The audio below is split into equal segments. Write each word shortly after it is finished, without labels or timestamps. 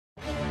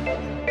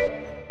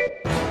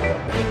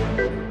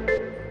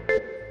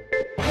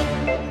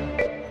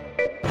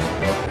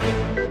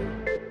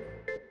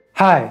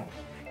Hi,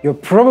 you're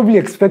probably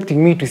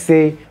expecting me to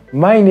say,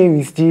 my name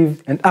is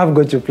Steve and I've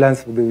got your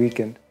plans for the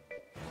weekend.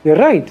 You're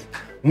right,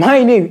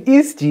 my name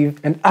is Steve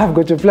and I've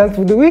got your plans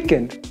for the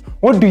weekend.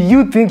 What do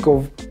you think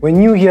of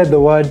when you hear the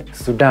word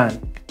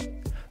Sudan?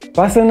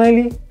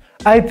 Personally,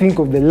 I think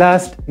of the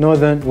last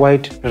northern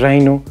white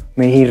rhino,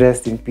 may he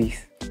rest in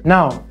peace.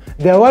 Now,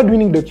 the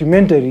award-winning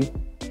documentary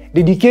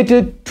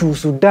dedicated to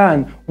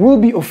Sudan will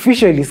be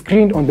officially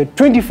screened on the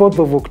 24th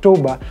of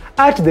October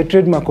at the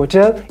Trademark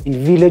Hotel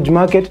in Village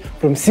Market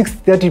from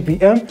 6:30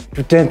 p.m.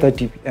 to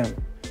 10:30 p.m.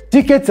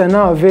 Tickets are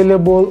now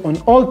available on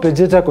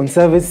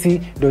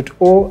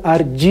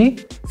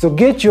allpejetaconservancy.org, so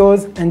get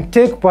yours and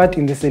take part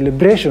in the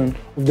celebration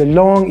of the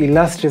long,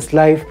 illustrious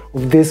life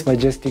of this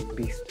majestic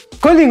beast.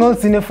 Calling all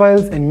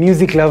cinephiles and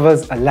music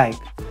lovers alike,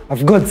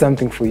 I've got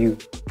something for you.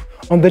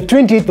 On the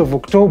 28th of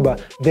October,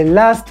 the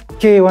last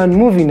K1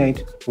 movie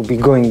night will be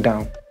going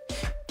down.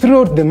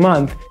 Throughout the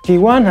month,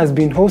 K1 has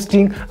been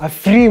hosting a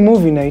free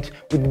movie night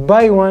with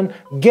buy one,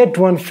 get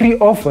one free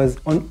offers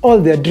on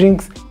all their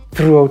drinks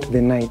throughout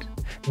the night.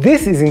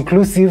 This is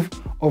inclusive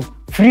of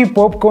free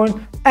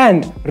popcorn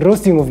and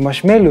roasting of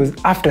marshmallows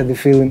after the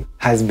film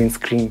has been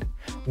screened.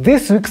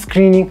 This week's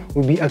screening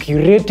will be a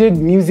curated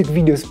music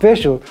video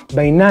special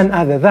by none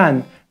other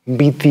than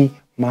Mbithi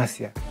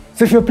Marcia.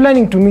 So if you're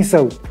planning to miss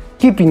out,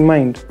 keep in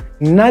mind,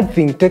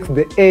 nothing takes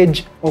the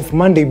edge of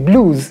Monday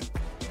blues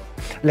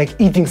like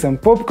eating some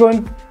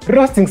popcorn,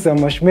 roasting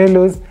some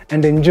marshmallows,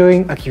 and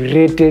enjoying a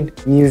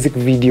curated music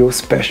video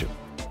special.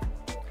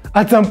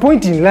 At some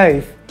point in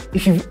life,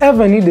 if you've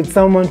ever needed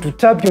someone to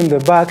tap you on the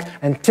back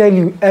and tell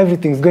you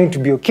everything's going to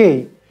be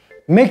okay,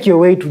 make your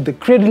way to the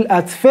Cradle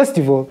Arts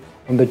Festival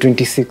on the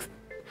 26th.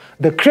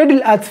 The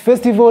Cradle Arts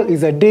Festival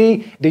is a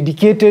day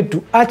dedicated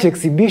to art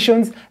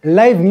exhibitions,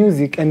 live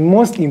music, and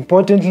most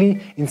importantly,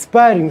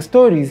 inspiring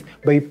stories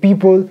by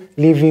people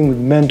living with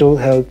mental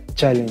health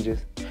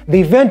challenges.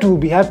 The event will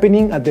be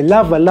happening at the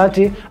Lava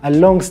Latte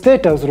along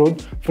State House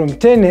Road from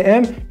 10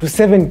 a.m. to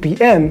 7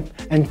 p.m.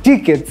 and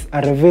tickets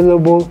are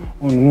available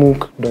on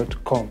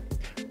mook.com.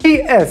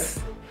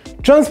 P.S.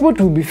 Transport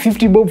will be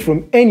 50 bob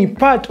from any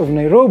part of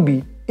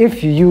Nairobi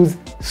if you use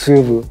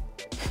Swivel.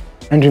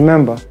 And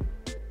remember,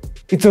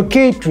 it's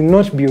okay to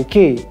not be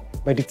okay,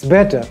 but it's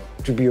better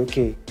to be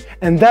okay.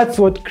 And that's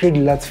what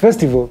Cradle Arts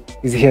Festival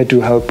is here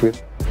to help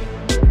with.